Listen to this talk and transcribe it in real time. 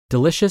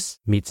Delicious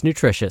meets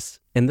nutritious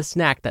in the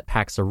snack that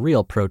packs a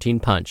real protein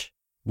punch.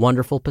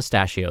 Wonderful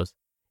Pistachios.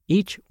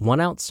 Each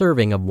 1-ounce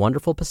serving of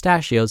Wonderful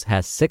Pistachios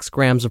has 6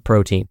 grams of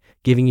protein,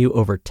 giving you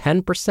over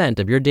 10%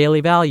 of your daily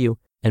value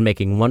and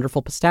making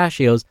Wonderful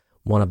Pistachios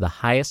one of the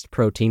highest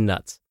protein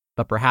nuts.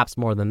 But perhaps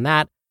more than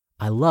that,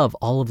 I love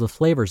all of the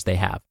flavors they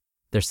have.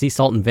 Their sea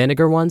salt and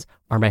vinegar ones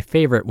are my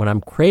favorite when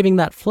I'm craving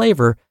that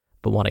flavor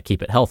but want to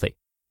keep it healthy.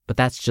 But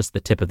that's just the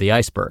tip of the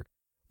iceberg.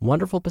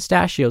 Wonderful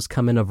Pistachios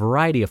come in a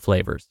variety of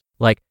flavors,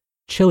 like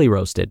chili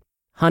roasted,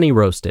 honey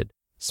roasted,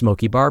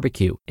 smoky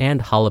barbecue,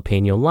 and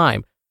jalapeno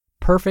lime,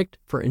 perfect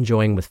for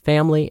enjoying with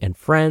family and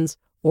friends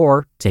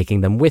or taking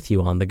them with you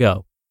on the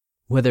go.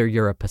 Whether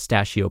you're a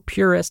pistachio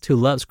purist who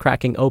loves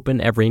cracking open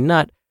every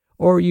nut,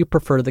 or you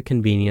prefer the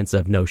convenience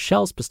of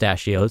no-shells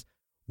pistachios,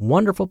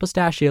 Wonderful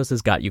Pistachios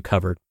has got you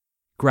covered.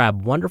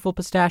 Grab Wonderful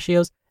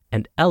Pistachios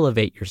and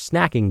elevate your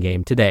snacking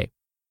game today.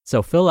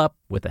 So fill up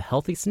with a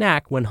healthy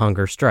snack when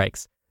hunger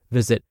strikes.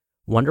 Visit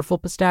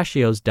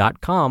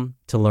wonderfulpistachios.com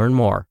to learn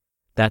more.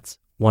 That's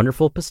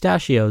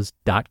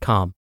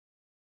wonderfulpistachios.com.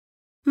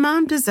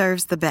 Mom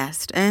deserves the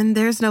best, and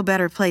there's no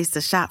better place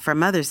to shop for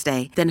Mother's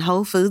Day than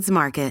Whole Foods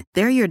Market.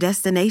 They're your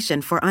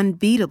destination for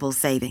unbeatable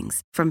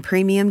savings, from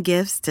premium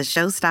gifts to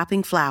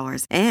show-stopping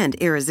flowers and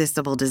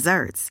irresistible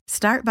desserts.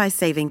 Start by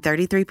saving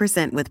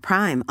 33% with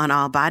Prime on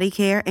all body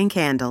care and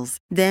candles.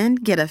 Then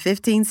get a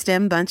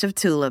 15-stem bunch of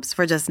tulips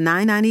for just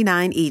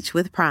 $9.99 each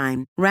with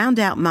Prime. Round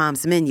out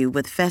Mom's menu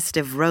with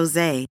festive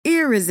rosé,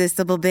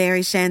 irresistible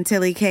berry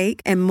chantilly cake,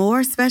 and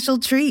more special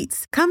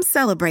treats. Come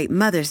celebrate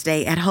Mother's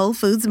Day at Whole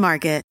Foods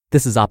Market.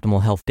 This is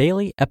Optimal Health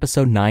Daily,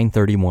 episode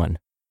 931.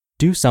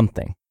 Do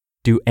Something,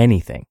 Do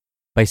Anything,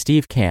 by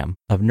Steve Kamb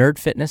of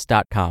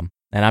nerdfitness.com.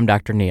 And I'm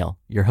Dr. Neil,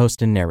 your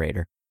host and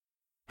narrator.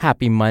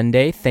 Happy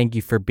Monday. Thank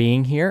you for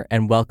being here,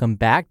 and welcome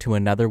back to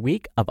another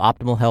week of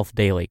Optimal Health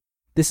Daily.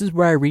 This is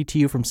where I read to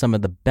you from some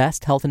of the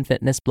best health and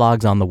fitness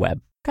blogs on the web,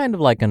 kind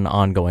of like an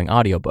ongoing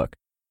audiobook.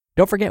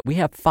 Don't forget, we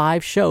have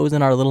 5 shows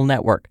in our little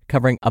network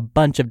covering a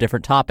bunch of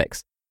different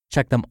topics.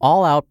 Check them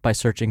all out by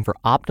searching for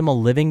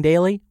Optimal Living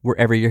Daily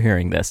wherever you're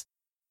hearing this.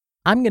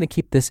 I'm going to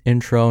keep this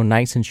intro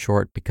nice and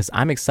short because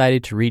I'm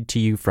excited to read to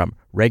you from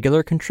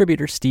regular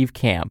contributor Steve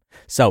Kamb.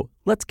 So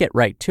let's get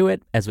right to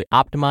it as we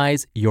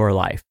optimize your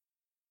life.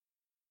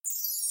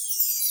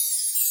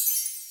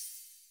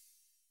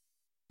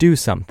 Do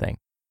Something,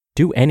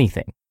 Do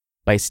Anything,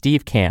 by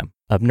Steve Kamb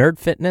of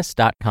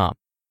nerdfitness.com.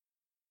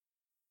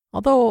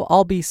 Although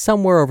I'll be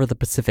somewhere over the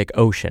Pacific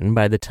Ocean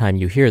by the time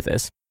you hear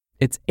this,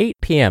 it's 8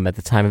 p.m. at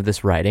the time of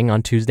this writing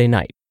on Tuesday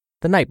night,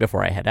 the night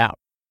before I head out.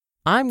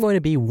 I'm going to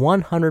be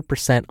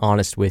 100%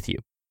 honest with you.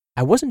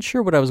 I wasn't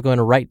sure what I was going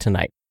to write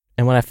tonight,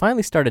 and when I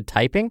finally started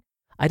typing,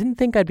 I didn't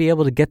think I'd be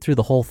able to get through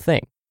the whole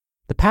thing.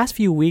 The past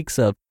few weeks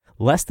of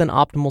less than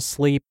optimal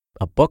sleep,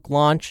 a book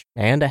launch,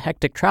 and a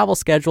hectic travel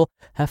schedule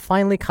have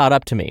finally caught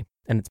up to me,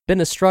 and it's been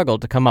a struggle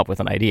to come up with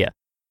an idea.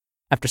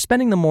 After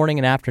spending the morning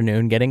and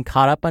afternoon getting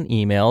caught up on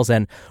emails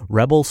and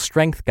Rebel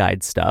Strength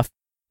Guide stuff,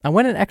 I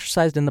went and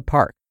exercised in the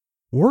park,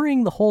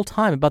 worrying the whole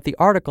time about the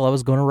article I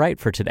was going to write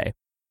for today.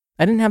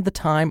 I didn't have the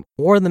time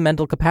or the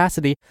mental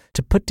capacity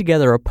to put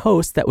together a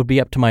post that would be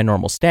up to my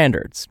normal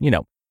standards,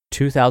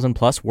 2,000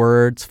 plus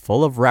words,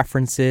 full of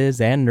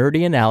references and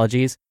nerdy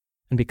analogies,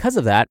 and because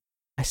of that,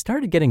 I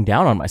started getting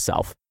down on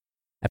myself.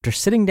 After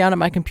sitting down at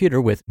my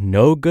computer with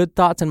no good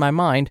thoughts in my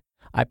mind,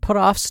 I put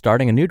off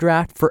starting a new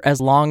draft for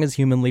as long as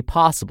humanly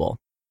possible,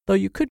 though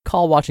you could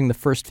call watching the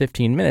first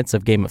 15 minutes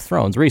of Game of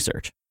Thrones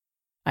research.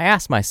 I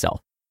asked myself,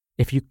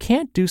 if you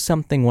can't do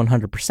something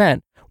 100%,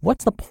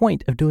 what's the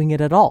point of doing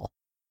it at all?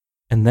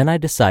 And then I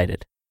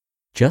decided,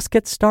 just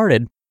get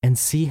started and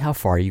see how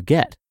far you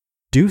get.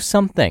 Do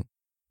something.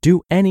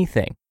 Do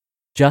anything.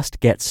 Just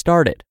get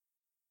started.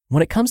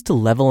 When it comes to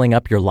leveling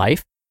up your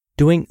life,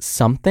 doing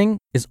something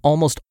is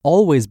almost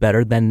always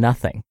better than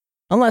nothing,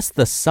 unless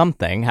the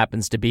something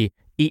happens to be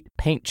eat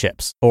paint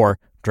chips or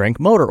drink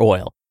motor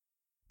oil.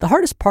 The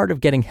hardest part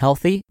of getting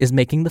healthy is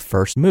making the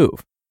first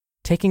move.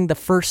 Taking the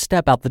first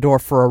step out the door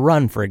for a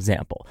run, for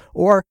example,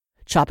 or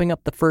chopping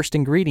up the first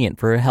ingredient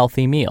for a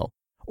healthy meal,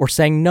 or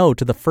saying no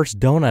to the first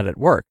donut at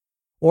work,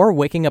 or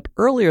waking up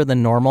earlier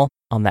than normal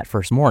on that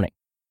first morning.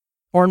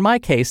 Or in my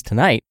case,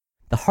 tonight,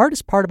 the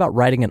hardest part about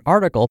writing an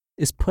article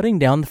is putting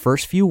down the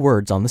first few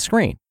words on the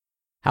screen.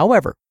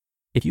 However,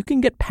 if you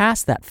can get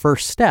past that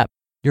first step,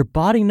 your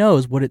body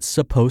knows what it's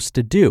supposed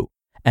to do,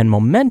 and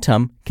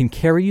momentum can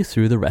carry you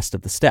through the rest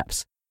of the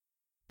steps.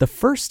 The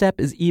first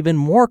step is even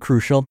more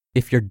crucial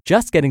if you're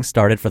just getting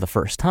started for the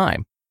first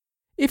time.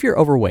 If you're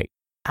overweight,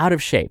 out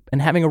of shape,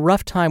 and having a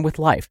rough time with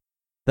life,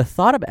 the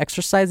thought of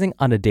exercising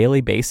on a daily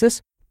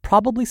basis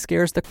probably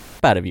scares the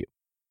crap out of you.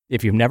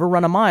 If you've never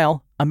run a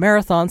mile, a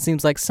marathon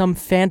seems like some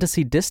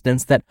fantasy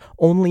distance that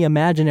only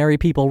imaginary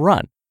people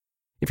run.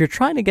 If you're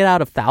trying to get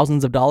out of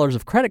thousands of dollars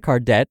of credit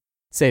card debt,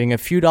 saving a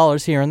few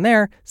dollars here and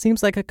there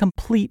seems like a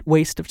complete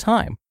waste of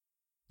time.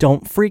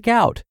 Don't freak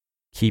out.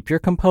 Keep your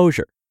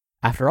composure.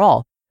 After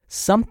all,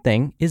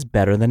 something is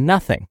better than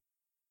nothing.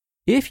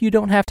 If you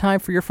don't have time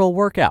for your full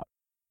workout,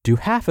 do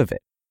half of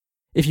it.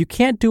 If you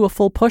can't do a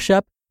full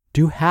push-up,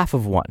 do half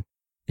of one.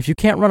 If you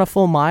can't run a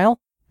full mile,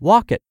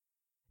 walk it.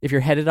 If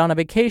you're headed on a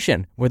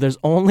vacation where there's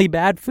only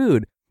bad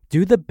food,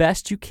 do the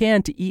best you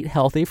can to eat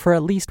healthy for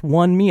at least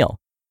one meal.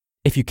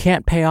 If you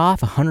can't pay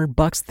off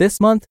 $100 this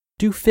month,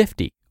 do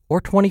 50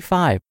 or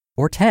 25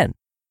 or 10.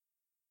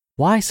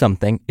 Why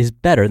something is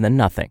better than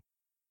nothing.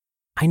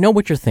 I know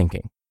what you're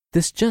thinking.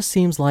 This just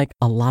seems like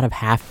a lot of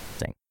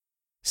half-assing.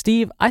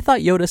 Steve, I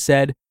thought Yoda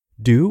said,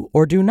 do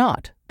or do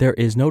not. There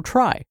is no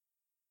try.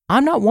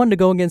 I'm not one to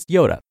go against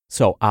Yoda,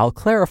 so I'll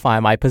clarify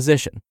my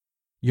position.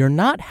 You're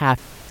not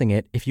half-assing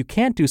it if you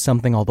can't do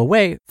something all the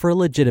way for a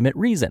legitimate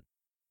reason.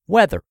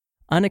 Weather,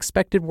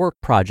 unexpected work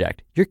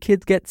project, your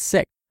kids get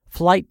sick,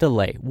 flight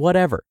delay,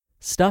 whatever.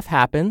 Stuff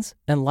happens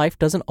and life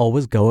doesn't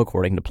always go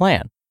according to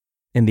plan.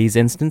 In these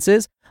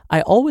instances,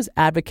 I always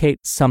advocate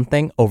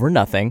something over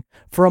nothing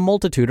for a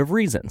multitude of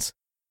reasons.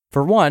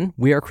 For one,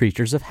 we are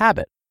creatures of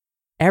habit.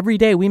 Every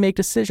day we make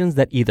decisions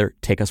that either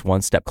take us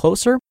one step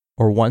closer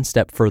or one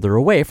step further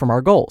away from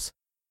our goals.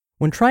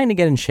 When trying to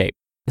get in shape,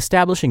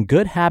 establishing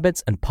good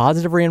habits and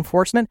positive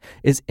reinforcement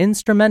is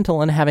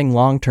instrumental in having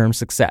long-term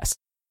success.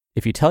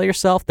 If you tell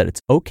yourself that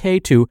it's okay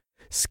to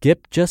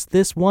skip just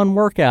this one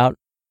workout,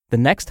 the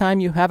next time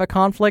you have a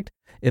conflict,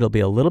 it'll be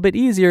a little bit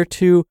easier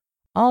to,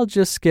 I'll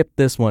just skip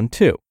this one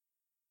too.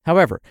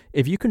 However,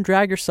 if you can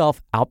drag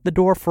yourself out the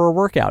door for a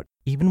workout,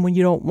 even when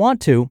you don't want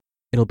to,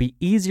 it'll be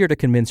easier to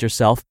convince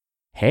yourself,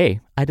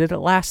 hey, I did it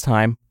last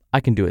time,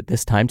 I can do it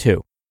this time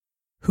too.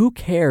 Who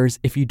cares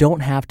if you don't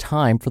have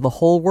time for the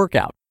whole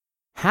workout?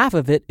 Half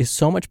of it is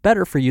so much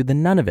better for you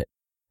than none of it.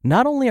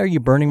 Not only are you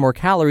burning more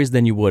calories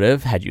than you would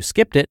have had you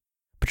skipped it,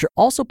 but you're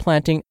also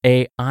planting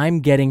a I'm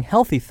getting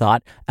healthy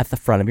thought at the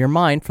front of your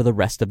mind for the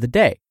rest of the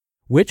day,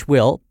 which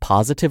will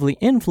positively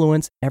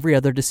influence every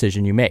other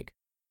decision you make.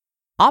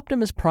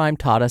 Optimus Prime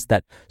taught us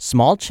that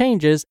small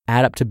changes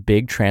add up to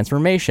big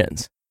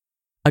transformations.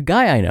 A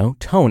guy I know,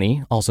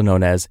 Tony, also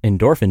known as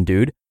Endorphin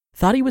Dude,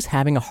 thought he was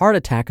having a heart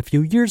attack a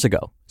few years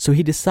ago, so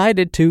he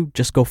decided to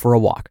just go for a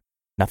walk.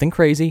 Nothing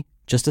crazy,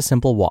 just a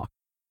simple walk.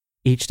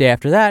 Each day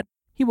after that,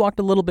 he walked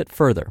a little bit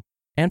further,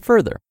 and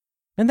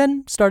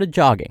then started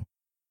jogging.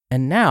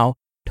 And now,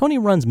 Tony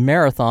runs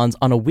marathons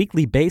on a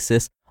weekly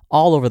basis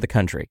all over the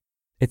country.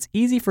 It's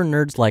easy for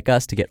nerds like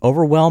us to get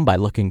overwhelmed by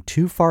looking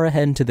too far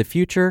ahead into the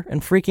future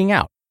and freaking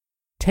out.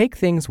 Take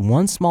things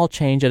one small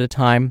change at a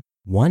time,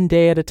 one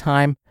day at a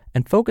time,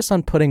 and focus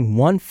on putting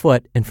one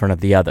foot in front of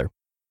the other.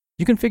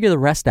 You can figure the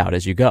rest out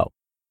as you go.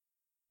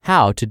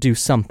 How to do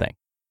something.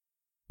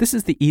 This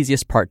is the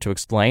easiest part to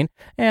explain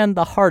and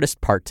the hardest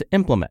part to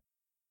implement.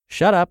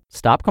 Shut up,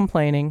 stop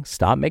complaining,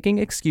 stop making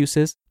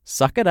excuses,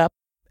 suck it up,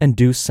 and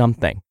do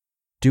something.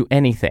 Do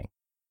anything.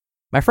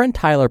 My friend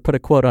Tyler put a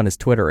quote on his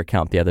Twitter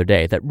account the other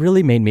day that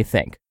really made me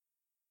think.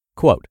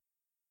 Quote,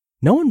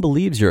 "No one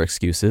believes your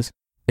excuses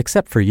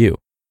except for you."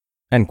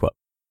 End quote.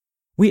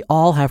 We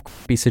all have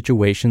crappy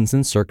situations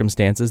and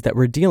circumstances that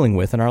we're dealing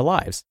with in our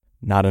lives.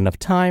 Not enough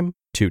time,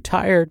 too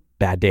tired,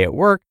 bad day at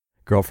work,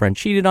 girlfriend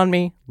cheated on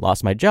me,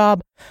 lost my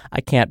job,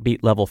 I can't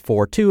beat level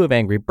 4-2 of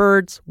Angry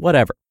Birds,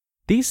 whatever.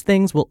 These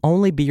things will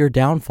only be your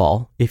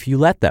downfall if you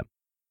let them.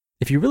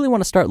 If you really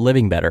want to start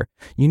living better,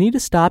 you need to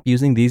stop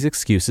using these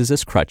excuses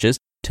as crutches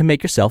to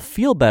make yourself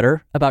feel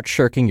better about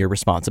shirking your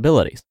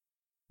responsibilities.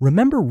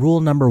 Remember rule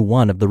number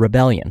 1 of the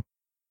rebellion.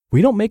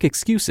 We don't make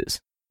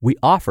excuses. We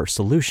offer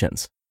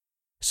solutions.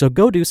 So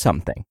go do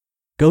something.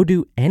 Go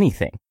do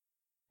anything.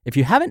 If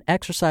you haven't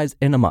exercised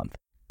in a month,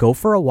 go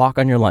for a walk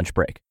on your lunch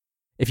break.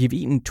 If you've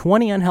eaten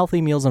 20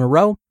 unhealthy meals in a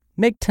row,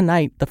 make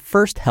tonight the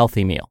first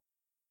healthy meal.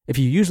 If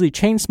you usually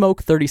chain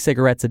smoke 30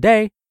 cigarettes a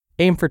day,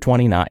 aim for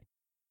 29.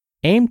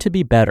 Aim to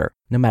be better,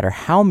 no matter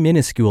how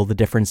minuscule the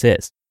difference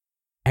is.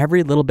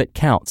 Every little bit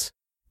counts.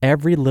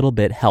 Every little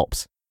bit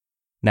helps.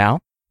 Now,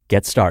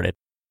 get started.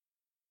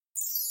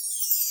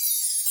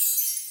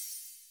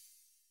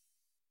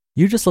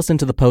 You just listened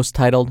to the post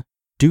titled,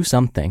 Do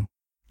Something,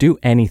 Do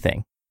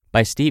Anything,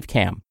 by Steve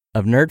Kamb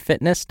of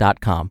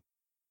nerdfitness.com.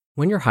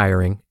 When you're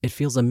hiring, it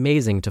feels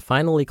amazing to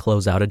finally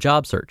close out a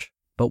job search.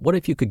 But what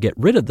if you could get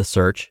rid of the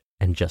search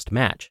and just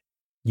match?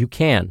 You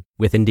can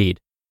with Indeed.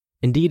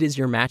 Indeed is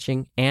your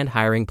matching and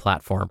hiring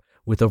platform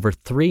with over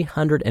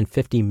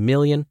 350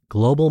 million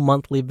global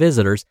monthly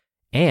visitors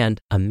and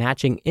a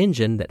matching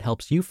engine that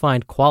helps you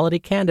find quality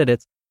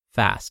candidates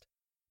fast.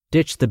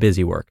 Ditch the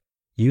busy work.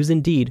 Use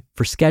Indeed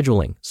for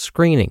scheduling,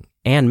 screening,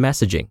 and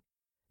messaging.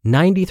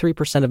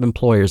 93% of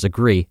employers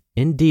agree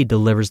Indeed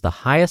delivers the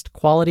highest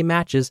quality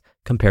matches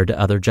compared to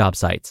other job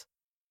sites.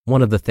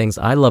 One of the things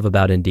I love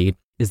about Indeed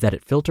is that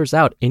it filters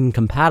out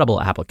incompatible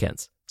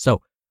applicants.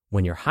 So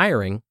when you're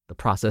hiring, the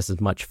process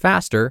is much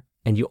faster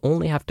and you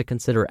only have to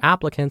consider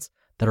applicants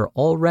that are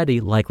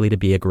already likely to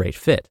be a great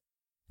fit.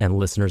 And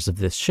listeners of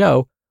this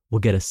show will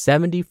get a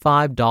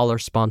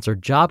 $75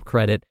 sponsored job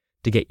credit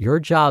to get your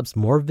jobs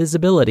more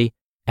visibility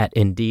at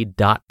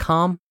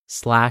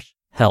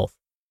Indeed.com/health.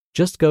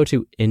 Just go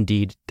to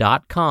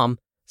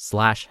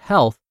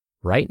Indeed.com/health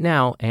right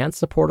now and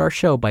support our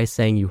show by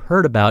saying you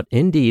heard about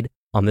Indeed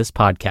on this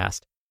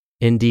podcast.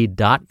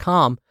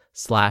 Indeed.com/health.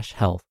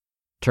 Kamb.com/health.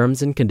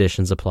 Terms and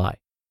conditions apply.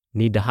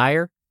 Need to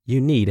hire?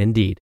 You need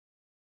Indeed.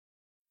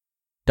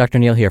 Dr.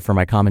 Neal here for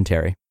my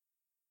commentary.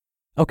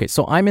 Okay,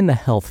 so I'm in the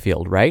health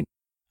field, right?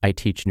 I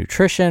teach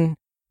nutrition,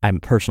 I'm a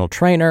personal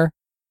trainer,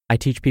 I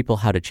teach people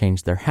how to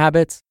change their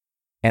habits,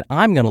 and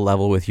I'm going to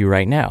level with you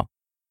right now.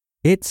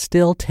 It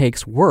still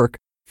takes work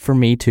for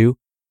me to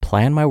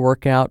plan my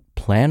workout,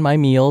 plan my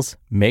meals,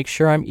 make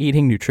sure I'm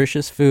eating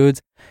nutritious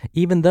foods,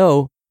 even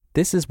though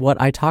this is what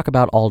I talk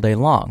about all day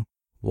long.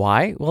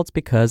 Why? Well, it's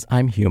because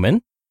I'm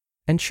human.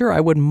 And sure, I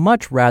would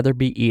much rather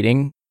be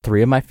eating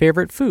 3 of my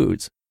favorite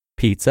foods,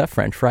 pizza,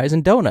 french fries,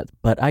 and donuts,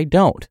 but I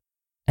don't.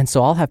 And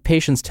so I'll have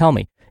patients tell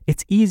me,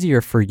 it's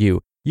easier for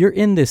you. You're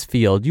in this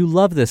field. You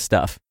love this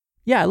stuff.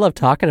 Yeah, I love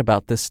talking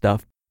about this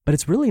stuff, but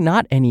it's really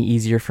not any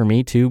easier for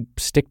me to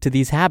stick to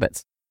these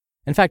habits.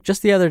 In fact,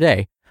 just the other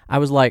day, I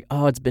was like,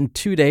 oh, it's been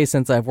 2 days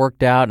since I've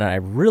worked out, and I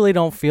really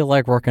don't feel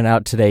like working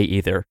out today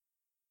either.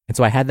 And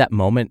so I had that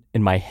moment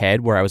in my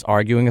head where I was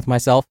arguing with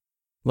myself.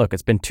 Look,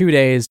 it's been 2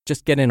 days,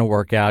 just get in a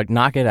workout,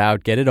 knock it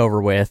out, get it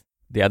over with.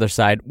 The other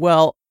side,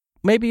 well,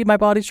 maybe my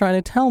body's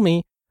trying to tell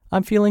me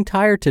I'm feeling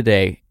tired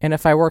today, and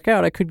if I work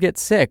out, I could get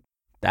sick.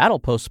 That'll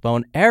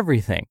postpone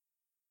everything.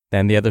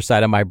 Then the other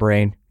side of my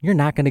brain, you're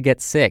not going to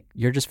get sick.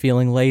 You're just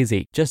feeling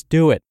lazy. Just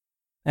do it.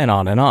 And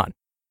on and on.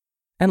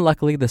 And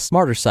luckily, the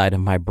smarter side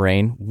of my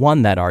brain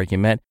won that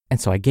argument,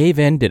 and so I gave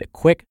in, did a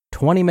quick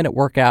 20-minute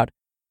workout,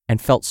 and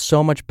felt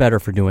so much better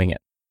for doing it.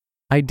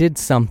 I did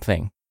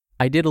something.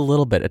 I did a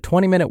little bit. A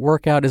 20-minute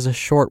workout is a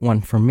short one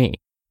for me.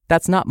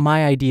 That's not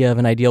my idea of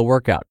an ideal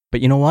workout.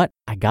 But you know what?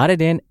 I got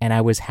it in, and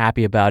I was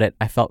happy about it.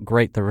 I felt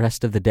great the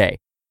rest of the day.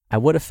 I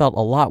would have felt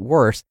a lot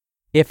worse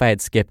if I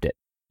had skipped it.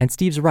 And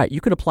Steve's right.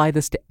 You could apply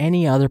this to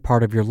any other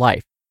part of your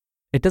life.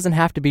 It doesn't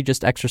have to be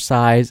just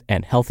exercise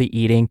and healthy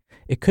eating.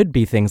 It could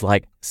be things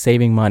like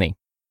saving money.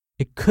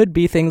 It could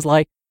be things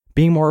like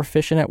being more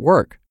efficient at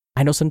work.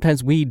 I know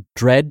sometimes we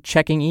dread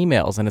checking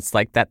emails, and it's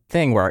like that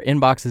thing where our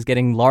inbox is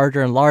getting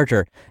larger and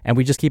larger, and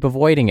we just keep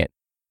avoiding it.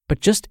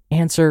 But just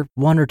answer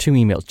 1 or 2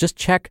 emails. Just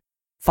check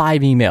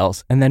 5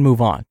 emails and then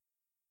move on.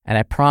 And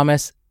I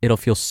promise it'll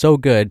feel so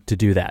good to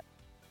do that.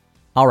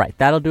 All right,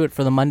 that'll do it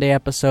for the Monday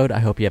episode. I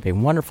hope you have a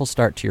wonderful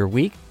start to your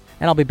week,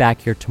 and I'll be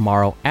back here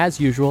tomorrow as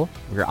usual,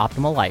 where your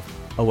optimal life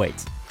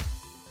awaits.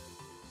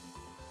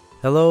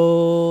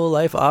 Hello,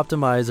 Life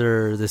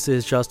Optimizer. This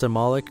is Justin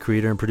Malik,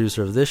 creator and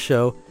producer of this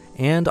show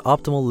and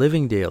Optimal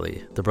Living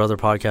Daily, the brother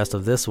podcast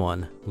of this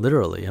one.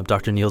 Literally, I'm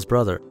Dr. Neal's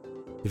brother.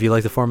 If you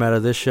like the format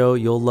of this show,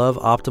 you'll love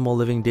Optimal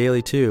Living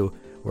Daily too,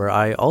 where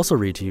I also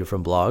read to you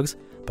from blogs,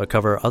 but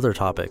cover other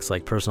topics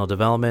like personal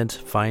development,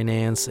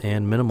 finance,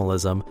 and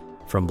minimalism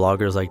from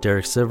bloggers like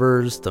Derek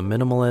Sivers, The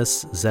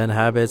Minimalists, Zen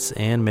Habits,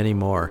 and many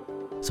more.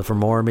 So for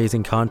more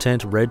amazing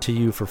content read to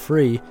you for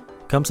free,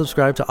 come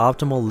subscribe to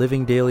Optimal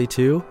Living Daily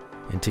too,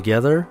 and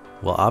together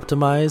we'll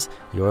optimize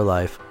your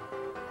life.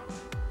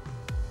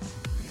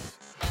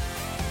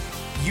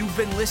 You've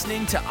been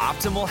listening to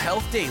Optimal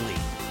Health Daily.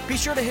 Be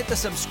sure to hit the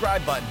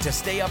subscribe button to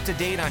stay up to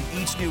date on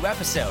each new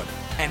episode,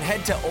 and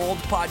head to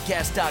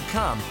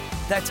oldpodcast.com.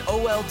 That's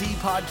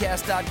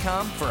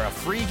oldpodcast.com for a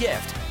free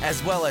gift,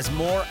 as well as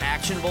more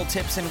actionable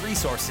tips and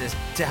resources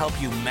to help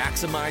you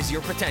maximize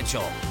your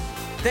potential.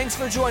 Thanks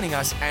for joining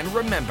us, and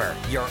remember,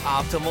 your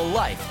optimal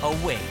life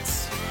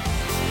awaits.